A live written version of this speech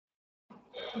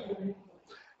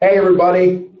Hey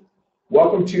everybody,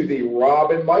 welcome to the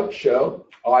Rob and Mike Show.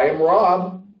 I am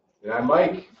Rob. And I'm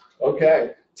Mike.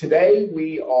 Okay, today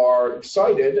we are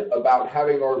excited about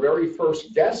having our very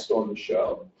first guest on the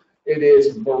show. It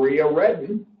is Maria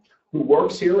Redden, who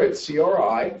works here at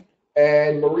CRI.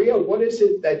 And Maria, what is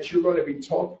it that you're going to be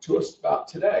talking to us about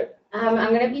today? I'm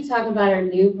going to be talking about our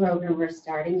new program we're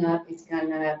starting up. It's going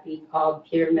to be called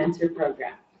Peer Mentor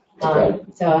Program.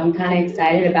 So I'm kind of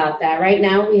excited about that. Right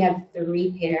now we have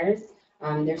 3 pairs.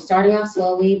 They're starting off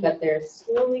slowly, but they're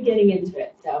slowly getting into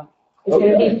it. So it's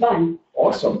going to be fun.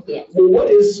 Awesome. Yeah. Well, what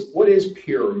is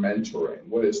peer mentoring?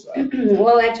 What is that?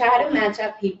 Well, I try to match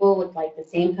up people with like the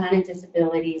same kind of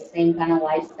disabilities, same kind of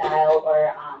lifestyle,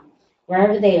 or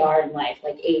wherever they are in life,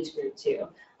 like age group too.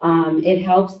 It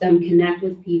helps them connect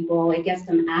with people. It gets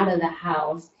them out of the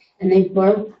house, and they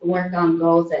both work on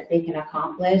goals that they can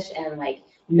accomplish, and like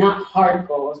not hard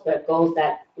goals, but goals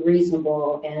that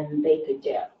reasonable and they could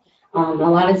do. A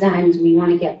lot of times we want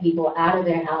to get people out of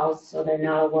their house so they're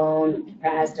not alone,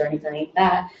 depressed, or anything like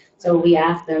that. So we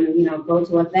ask them, go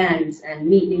to events and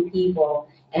meet new people,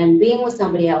 and being with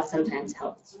somebody else sometimes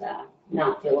helps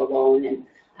not feel alone and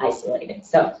isolated.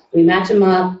 So we match them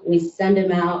up, we send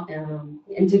them out,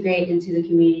 integrate into the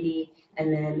community,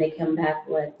 and then they come back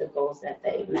with the goals that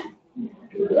they met.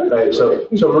 Right, so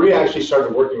Maria actually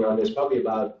started working on this probably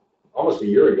about almost a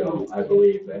year ago, I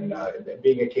believe. And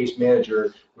being a case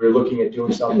manager, we were looking at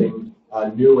doing something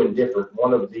new and different.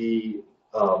 One of the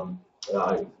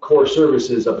core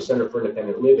services of a Center for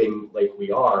Independent Living, like we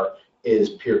are, is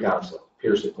peer counseling,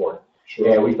 peer support.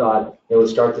 Sure. And we thought,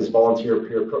 let's start this volunteer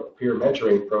peer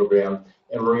mentoring program.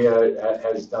 And Maria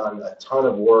has done a ton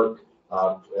of work,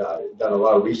 done a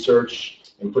lot of research,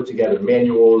 and put together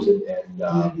manuals and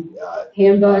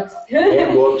handbooks,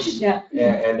 yeah.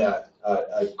 and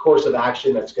a course of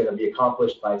action that's going to be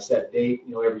accomplished by a set date.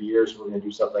 Every year, so we're going to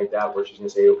do something like that, where she's going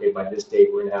to say, okay, by this date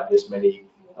we're going to have this many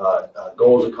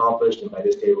goals accomplished, and by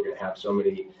this date we're going to have so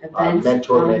many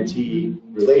mentor-mentee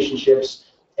relationships.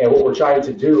 And what we're trying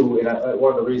to do, and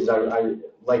one of the reasons I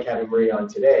like having Maria on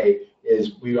today,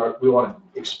 is we want to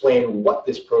explain what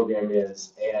this program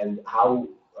is and how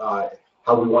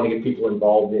we want to get people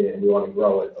involved in it, and we want to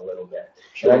grow it a little bit.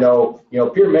 Sure. And I know,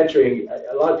 peer mentoring,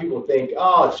 a lot of people think,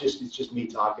 oh, it's just me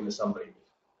talking to somebody,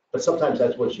 but sometimes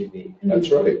that's what you need. That's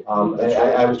right.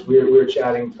 We were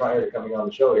chatting prior to coming on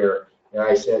the show here, and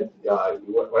I said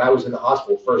when I was in the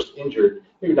hospital, first injured,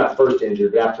 maybe not first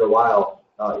injured, but after a while,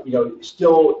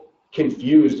 still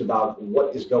confused about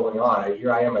what is going on.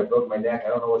 Here I am, I broke my neck, I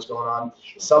don't know what's going on.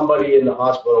 Somebody in the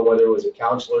hospital, whether it was a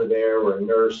counselor there or a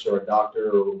nurse or a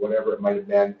doctor or whatever it might have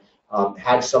been,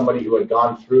 had somebody who had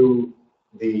gone through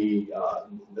the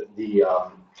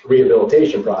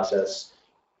rehabilitation process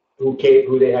who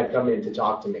they had come in to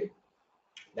talk to me.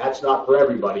 That's not for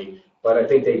everybody, but I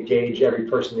think they gauge every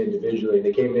person individually.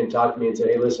 They came in and talked to me and said,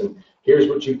 hey, listen, here's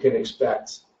what you can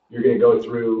expect. You're going to go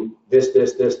through this,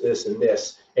 and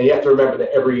this. And you have to remember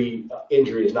that every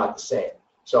injury is not the same.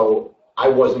 So I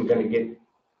wasn't going to get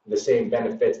the same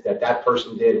benefits that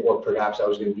person did, or perhaps I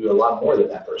was going to do a lot more than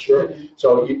that person. Sure.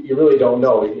 So you really don't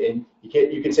know. And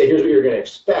you can say, here's what you're going to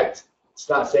expect. It's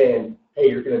not saying, hey,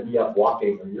 you're going to be up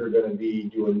walking, or you're going to be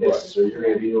doing this, or you're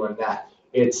going to be doing that.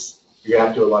 You're going to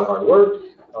have to do a lot of hard work.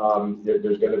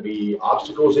 There's going to be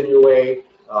obstacles in your way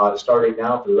starting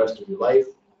now for the rest of your life.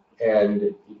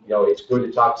 And it's good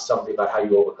to talk to somebody about how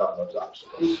you overcome those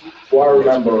obstacles. Well, I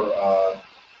remember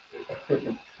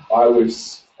I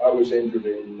was injured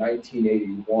in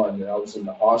 1981, and I was in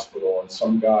the hospital, and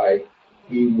some guy,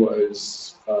 he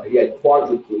had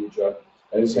quadriplegia,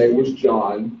 and his name was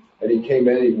John, and he came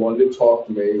in, he wanted to talk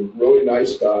to me, really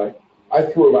nice guy. I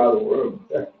threw him out of the room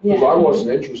because I wasn't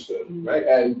interested, right?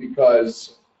 And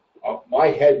because my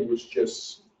head was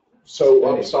just so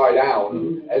upside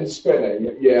down and spinning,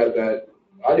 that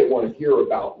I didn't want to hear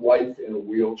about life in a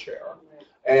wheelchair.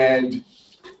 And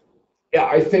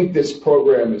I think this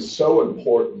program is so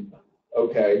important,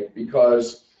 okay,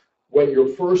 because when you're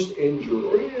first injured,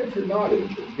 or even if you're not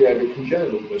injured, you have a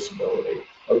congenital disability,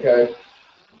 okay,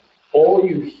 all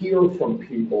you hear from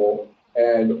people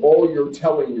and all you're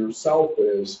telling yourself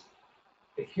is,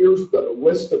 here's the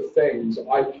list of things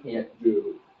I can't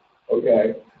do,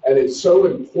 okay? And it's so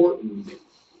important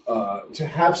to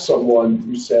have someone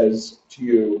who says to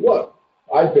you, look,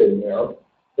 I've been there,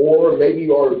 or maybe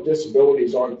our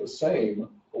disabilities aren't the same,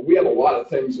 but we have a lot of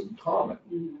things in common.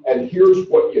 And here's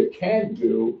what you can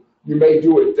do. You may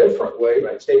do it differently.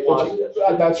 Right. Stay positive.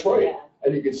 That's right. Yeah.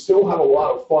 And you can still have a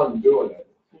lot of fun doing it.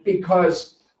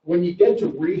 Because when you get to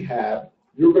rehab,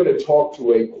 you're going to talk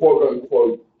to a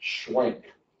quote-unquote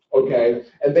shrink. okay?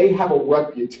 And they have a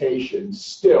reputation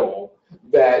still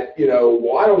that,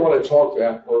 well, I don't want to talk to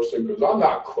that person because I'm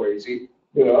not crazy,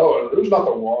 and there's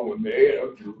nothing wrong with me.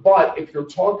 But if you're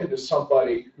talking to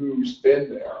somebody who's been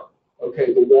there,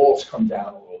 okay, the walls come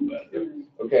down a little bit.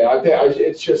 Okay, I think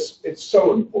it's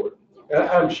so important. And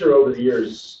I'm sure over the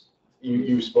years,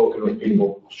 you've spoken with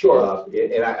people. Sure.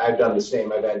 And I've done the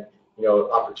same. I've had,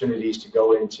 opportunities to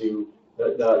go into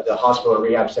the hospital and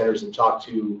rehab centers and talk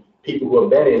to people who have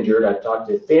been injured. I've talked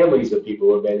to families of people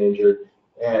who have been injured.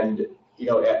 And,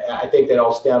 I think that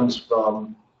all stems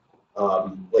from,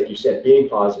 like you said, being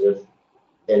positive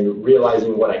and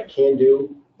realizing what I can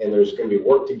do. And there's going to be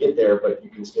work to get there, but you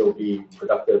can still be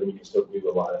productive and you can still do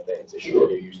a lot of things that you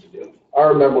used to do. I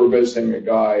remember visiting a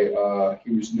guy,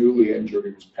 he was newly injured,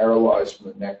 he was paralyzed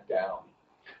from the neck down.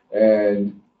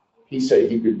 And he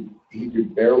said he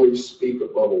could barely speak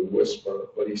above a whisper,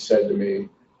 but he said to me,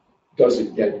 "Does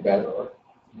it get better?"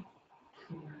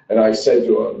 And I said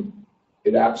to him,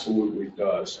 "It absolutely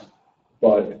does,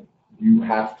 but you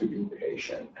have to be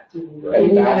patient."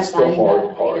 And that's the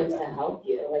hard part. Items to help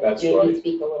you, like That's maybe right.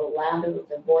 speak a little louder with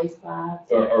the voice box.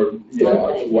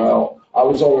 Well, I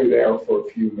was only there for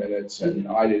a few minutes and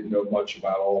I didn't know much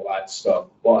about all that stuff,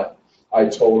 but I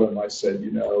told him, I said,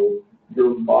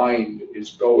 your mind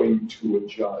is going to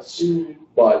adjust,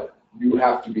 but you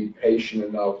have to be patient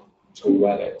enough to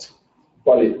let it.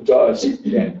 But it does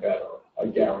get better, I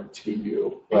guarantee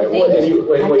you. I Right. think When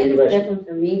you it's mentioned- different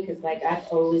for me because I've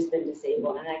always been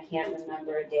disabled and I can't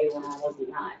remember a day when I was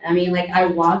not. I mean, I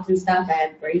walked and stuff, I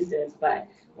had braces, but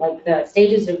the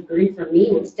stages of grief for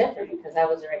me was different because I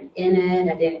was already in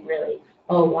it. I didn't really,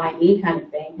 why me kind of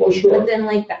thing. Well, sure. But then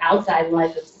the outside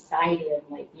life of society and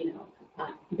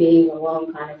being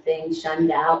alone kind of thing,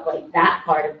 shunned out, that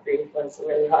part of grief was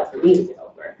really hard for me to get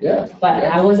over. Yeah. But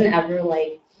yeah. I wasn't ever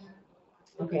okay,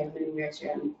 I'm in a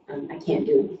wheelchair, I can't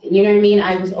do anything. You know what I mean?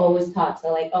 I was always taught,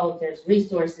 so there's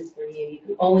resources for you. You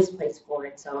can always place for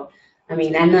it. So, and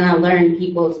then I learned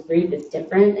people's grief is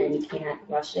different and you can't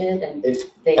rush it. And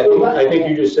I think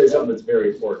you just said something that's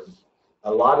very important.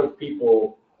 A lot of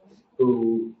people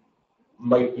who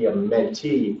might be a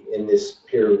mentee in this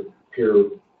peer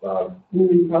program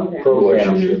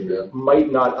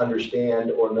might not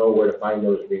understand or know where to find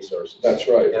those resources. That's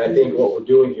right. And I think what we're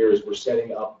doing here is we're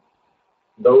setting up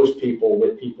those people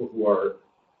with people who are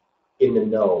in the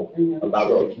know about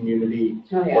the community,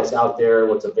 what's out there,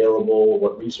 what's available,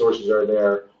 what resources are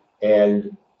there.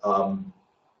 And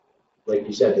like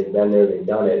you said, they've been there, they've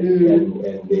done it,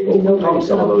 and they've overcome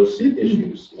some of those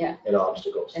issues and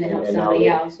obstacles. And it helps somebody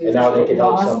else. And now they can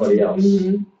help somebody else.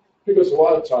 Because a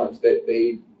lot of times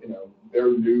they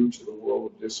they're new to the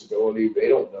world of disability. They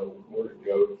don't know where to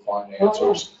go to find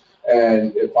answers.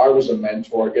 And if I was a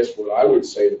mentor, I guess what I would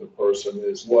say to the person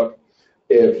is, look,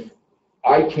 if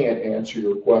I can't answer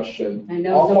your question,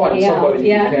 I'll find somebody who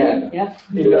can. Yeah.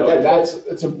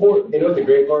 That's important. You know what the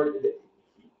great part?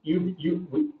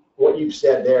 What you've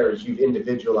said there is you've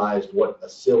individualized what a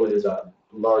CIL is on a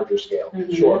larger scale.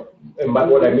 Sure. And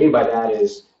what I mean by that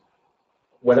is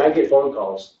when I get phone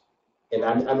calls, and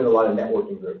I'm in a lot of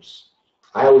networking groups,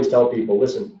 I always tell people,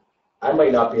 listen, I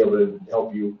might not be able to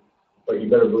help you, but you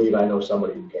better believe I know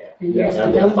somebody who can. Yes. And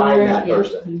I'm going to find that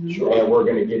person, Sure. and we're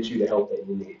going to get you the help that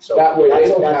you need. So that way they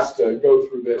don't have to go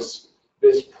through this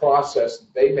process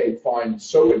that they may find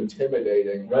so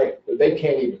intimidating that they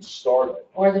can't even start it.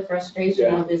 Or the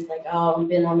frustration of just I've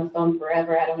been on the phone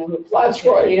forever, I don't know who to talk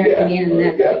to. You know what I mean? And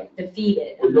then defeat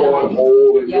it. Or you're on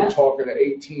hold and you're talking to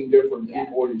 18 different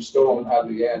people and you still don't have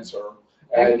the answer.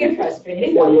 That can get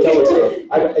frustrating. Well, you tell us,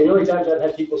 the only times I've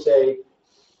had people say,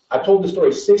 I've told the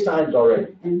story 6 times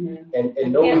already,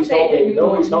 and nobody's helping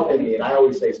me, and I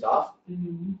always say, stop,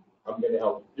 I'm going to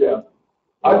help you. Yeah.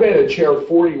 I've been in a chair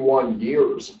 41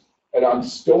 years, and I'm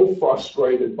still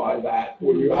frustrated by that,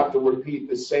 when you have to repeat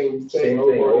the same thing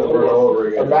over and over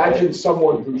again. Imagine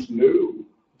someone who's new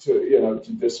to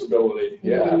disability.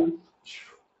 Yeah.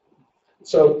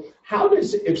 So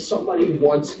if somebody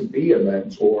wants to be a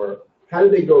mentor, how do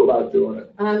they go about doing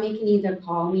it? You can either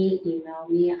call me, email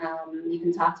me. You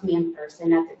can talk to me in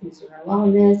person at the Consumer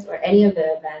Wellness or any of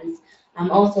the events. I'm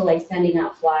also sending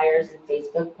out flyers and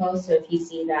Facebook posts. So if you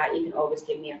see that, you can always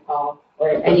give me a call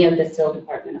or any of the CIL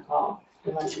department a call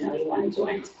and let me know you want to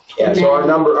join. Yeah. So our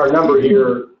number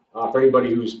here for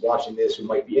anybody who's watching this who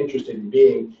might be interested in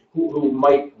being who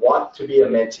might want to be a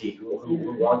mentee,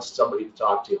 who wants somebody to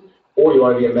talk to, or you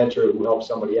want to be a mentor who helps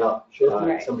somebody out,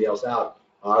 somebody else out.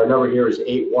 Our number here is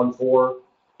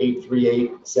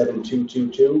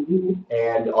 814-838-7222,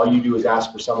 and all you do is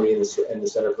ask for somebody in the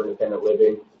Center for Independent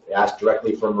Living, ask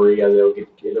directly for Maria. It'll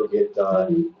get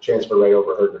transferred right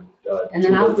over her. And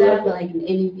then I'll set up like an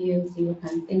interview, see what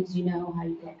kind of things you know, how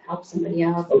you can help somebody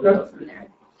else, and go from there.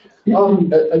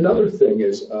 Another thing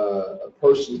is a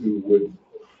person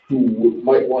who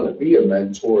might want to be a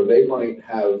mentor, they might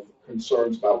have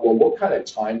concerns about, well, what kind of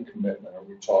time commitment are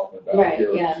we talking about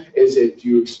here? Yeah. Is it, do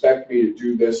you expect me to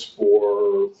do this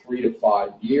for 3 to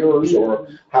 5 years, or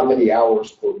how many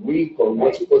hours per week, or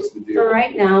what's the deal? For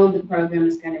right now, the program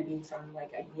is going to be from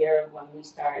like a year when we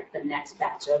start the next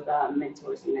batch of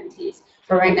mentors and mentees.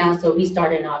 For right now, so we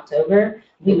start in October.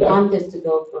 We want this to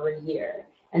go for a year.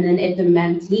 And then if the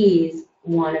mentees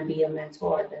want to be a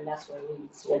mentor, then that's where we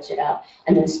switch it up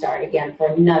and then start again for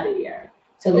another year.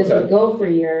 So this would go for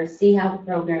a year, see how the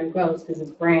program grows, because it's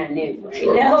brand new right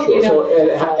now. Sure. So,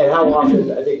 and how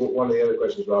often, I think one of the other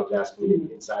questions Rob's asking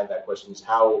inside that question is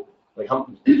how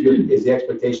is the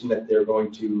expectation that they're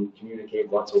going to communicate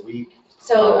once a week?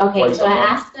 So, so I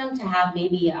asked them to have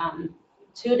maybe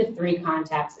 2 to 3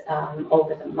 contacts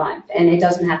over the month. And it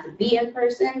doesn't have to be in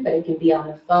person, but it can be on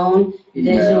the phone,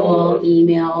 visual,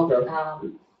 email,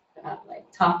 like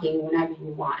talking whenever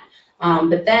you want.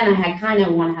 But then I kind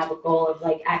of want to have a goal of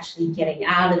like actually getting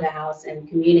out of the house and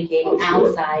communicating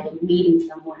outside and meeting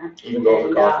somewhere. Even going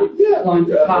for coffee. Going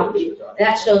for coffee.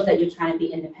 That shows that you're trying to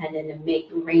be independent and make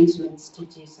arrangements to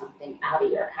do something out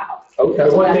of your house. Okay.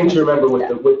 So one thing to remember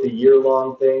with the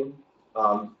year-long thing,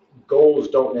 goals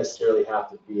don't necessarily have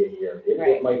to be a year.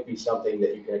 It might be something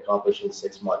that you can accomplish in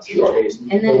 6 months. In which case,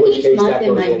 and then each month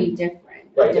it might be different.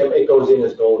 Right. It goes in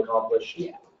as goal accomplished.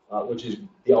 Yeah. Which is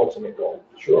the ultimate goal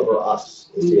for us,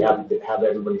 is to have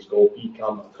everybody's goal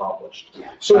become accomplished.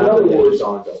 So in other words,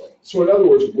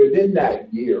 within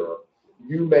that year,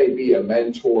 you may be a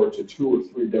mentor to 2 or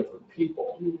 3 different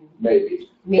people, maybe.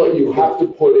 But you have to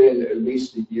put in at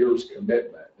least a year's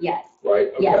commitment. Yes. Right?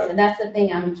 Okay. Yes, and that's the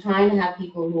thing. I'm trying to have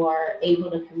people who are able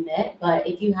to commit, but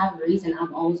if you have a reason,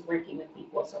 I'm always working with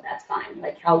people, so that's fine,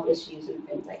 like health issues and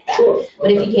things like that. Sure.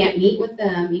 But if you can't meet with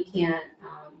them, you can't.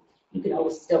 You can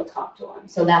always still talk to them.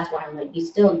 So that's why I'm like, you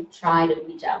still try to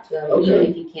reach out to them, even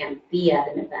if you can't be at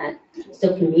an event,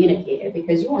 still communicate it,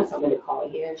 because you want someone to call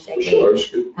you and say, hey,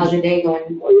 how's your day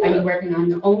going? Are you working on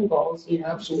your own goals? You know?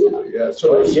 Absolutely, yeah.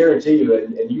 So I guarantee you,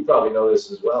 and you probably know this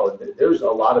as well, there's a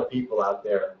lot of people out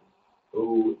there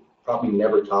who probably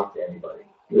never talk to anybody.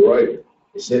 You're right.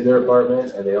 They sit in their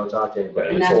apartment and they don't talk to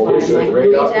anybody. And that's why I'm like,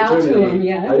 reach out to them,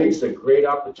 I think it's a great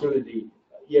opportunity.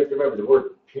 You have to remember the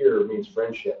word peer means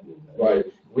friendship. Right.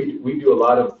 We do a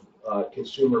lot of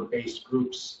consumer-based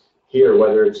groups here,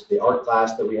 whether it's the art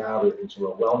class that we have, or the consumer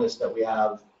wellness that we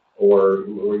have, or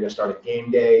we're going to start a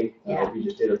game day. We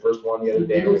just did a first one the other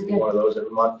day. We do one of those every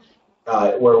month,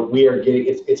 where we are getting.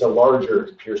 It's a larger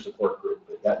peer support group.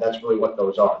 That's really what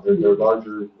those are. They're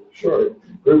larger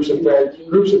groups of friends,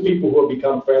 groups of people who have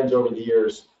become friends over the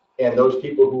years, and those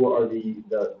people who are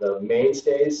the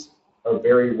mainstays are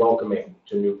very welcoming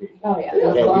to new people. Oh, yeah.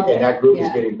 And that group is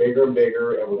getting bigger and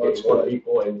bigger, and we're getting more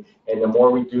people, and the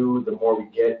more we do, the more we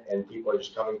get, and people are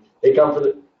just coming. They come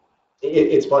for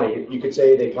it's funny, you could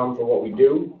say they come for what we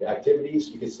do, the activities,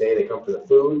 you could say they come for the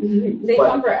food. They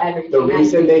come for everything. The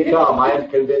reason they come, I am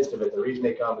convinced of it, the reason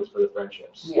they come is for the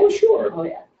friendships. Oh, sure. Oh,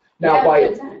 yeah. Now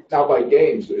by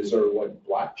games, is there like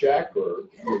blackjack or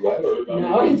roulette or?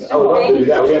 No, it's I would love to do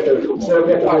that. We have to do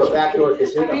a backdoor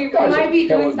casino. I mean, we might be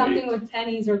doing something with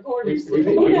pennies or quarters.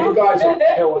 You guys are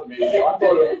killing me. I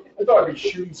thought I'd be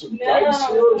shooting some dice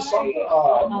here or something.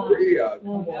 Maria,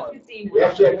 come on. Casino. We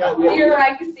actually You're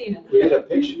right, casino. We did a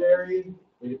Pictionary.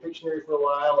 We did Pictionary for a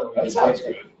while, and That sounds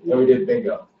good. And we did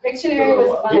bingo. Pictionary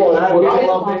was fun. People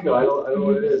love bingo. I don't know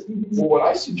what it is. Well, what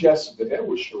I suggested to them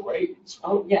was charades.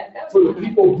 Oh, yeah. For the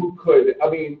people who could, I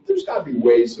mean, there's got to be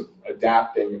ways of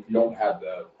adapting if you don't have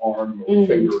the arm or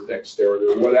finger dexterity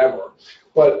or whatever.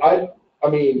 But I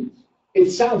mean, it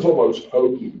sounds almost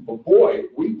hokey, but boy,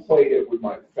 we played it with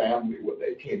my family when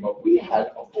they came up. We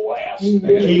had a blast. The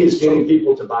key is getting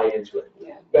people to buy into it.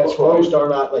 Yeah. That's right. Most are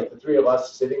not, like the 3 of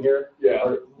us sitting here,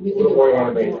 are a little more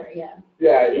animated.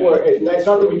 It's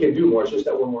not that we can do more, it's just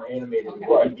that we're more animated. Okay.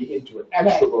 We can be into it.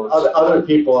 Extroverts. Other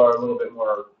people are a little bit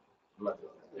more.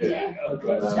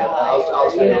 I'll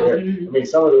stay over here. I mean,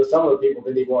 some of the people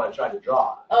didn't even want to try to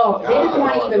draw. Oh, they didn't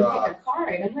want to even pick a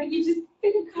card. I'm like, you just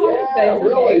pick a card. Yeah,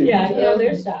 really? Yeah,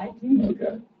 they're shy.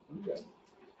 Okay.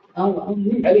 Oh, well.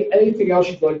 Anything else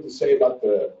you'd like to say about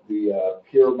the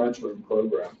peer mentoring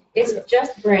program? It's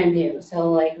just brand new.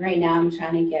 So like right now I'm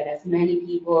trying to get as many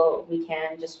people we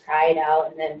can, just try it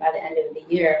out, and then by the end of the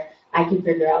year I can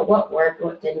figure out what worked,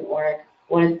 what didn't work,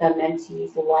 what the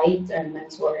mentees liked or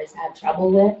mentors had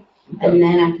trouble with, and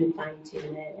then I can fine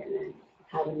tune it and then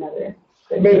have another.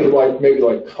 Maybe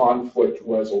like conflict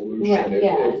resolution. Right,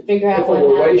 yeah, figure out If a what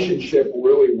happened. relationship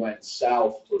really went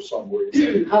south for some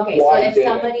reason. Okay, so why if did it?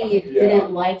 somebody Yeah.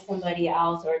 didn't like somebody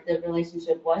else or the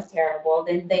relationship was terrible,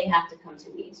 then they have to come to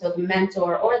me. So the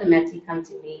mentor or the mentee come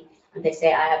to me and they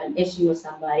say, I have an issue with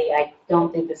somebody, I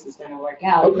don't think this is gonna work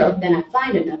out. Okay. Then I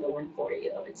find another one for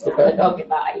you. It's not Okay. like, okay,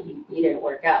 bye, you didn't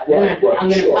work out. Right, I'm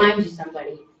gonna sure. find you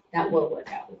somebody that will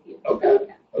work out with you. Okay.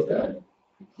 Okay.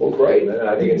 Well, great. And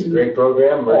I think it's a great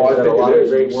program. Oh, I Marie's done a think lot it of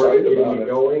is. great work Excited getting about it it.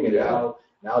 going, and Yeah.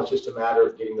 now it's just a matter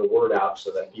of getting the word out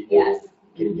so that people Yes.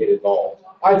 can get involved.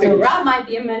 I So think Rob might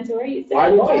be a mentor, you said.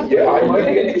 I might be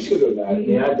interested in I that.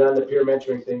 mean, I've done the peer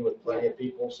mentoring thing with plenty of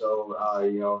people, so,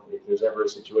 if there's ever a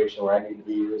situation where I need to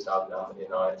be used, I'll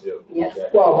I do. Yes. Yeah.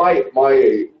 Well,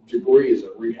 my degree is in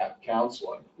rehab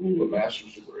counseling, a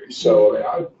master's degree, so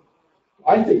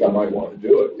I think I might want to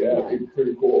do it. Yeah, it'd be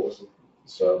pretty cool.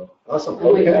 So, Awesome. I'm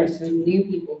looking Okay. for some new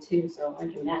people too, so I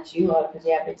can match you up because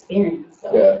you have experience,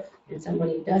 so. yeah, And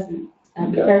somebody who doesn't,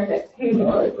 that'd be Okay. perfect.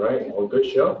 all right. Right, well, good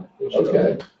show. Good show.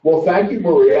 Okay. Well, thank you,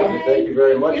 Maria. Yeah, thank you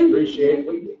very much, appreciate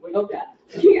it. Okay.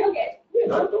 Okay.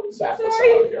 Don't zap us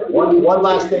Sorry. out here. One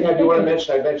last thing I do want to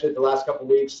mention, I mentioned it the last couple of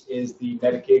weeks, is the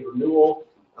Medicaid renewal,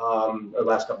 or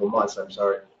last couple of months, I'm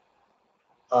sorry.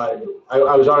 I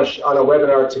was on a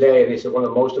webinar today, and they said one of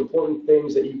the most important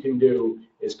things that you can do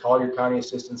is call your county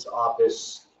assistance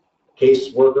office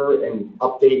caseworker and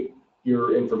update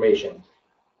your information.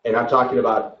 And I'm talking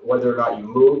about whether or not you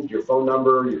moved, your phone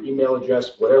number, your email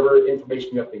address, whatever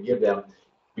information you have to give them.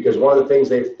 Because one of the things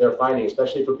they're finding,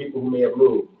 especially for people who may have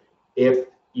moved, if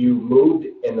you moved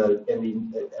and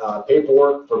the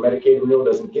paperwork for Medicaid renewal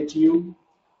doesn't get to you,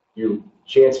 your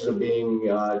chances of being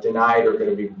denied are going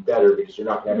to be better because you're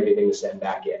not going to have anything to send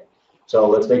back in. So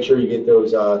let's make sure you get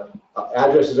those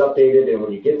addresses updated, and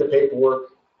when you get the paperwork,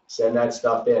 send that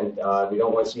stuff in. We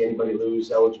don't want to see anybody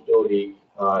lose eligibility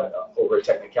over a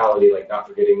technicality like not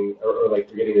forgetting or like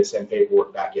forgetting to send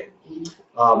paperwork back in.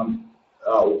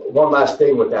 One last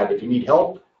thing with that, if you need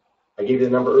help, I gave you the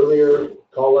number earlier.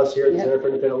 Call us here at the Center for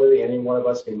Independent Living. Any one of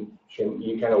us can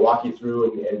kind of walk you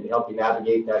through and help you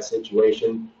navigate that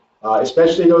situation.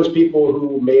 Especially those people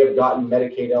who may have gotten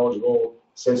Medicaid eligible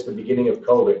since the beginning of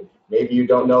COVID. Maybe you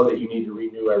don't know that you need to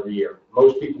renew every year.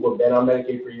 Most people who have been on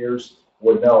Medicaid for years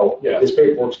would know this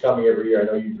paperwork's coming every year. I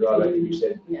know you draw that. You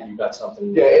said you got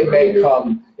something. Yeah, it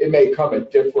may come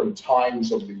at different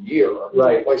times of the year.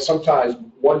 Right. Like sometimes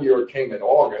one year it came in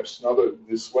August,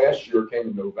 this last year it came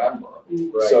in November.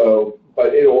 Right. So,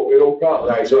 but it'll come.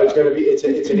 Right. So it's going to be it's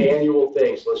an annual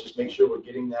thing. So let's just make sure we're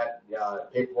getting that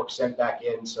paperwork sent back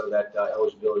in so that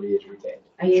eligibility is retained.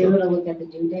 Are you able to look at the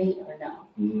due date or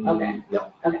no? Okay.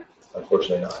 No. Okay.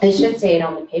 Unfortunately not. It should say it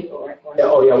on the paperwork.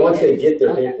 Yeah, once they get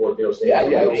their paperwork, they'll say.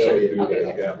 It'll say say the due due date,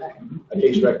 date. yeah. A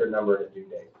case record number and a due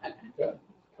date. Okay.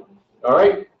 All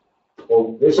right.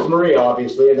 Well, this is Maria,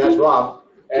 obviously, and that's Rob.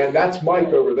 And that's Mike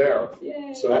over there.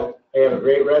 Yay. So, Hey, have a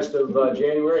great rest of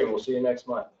January, and we'll see you next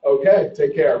month. okay,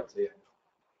 take care. See ya.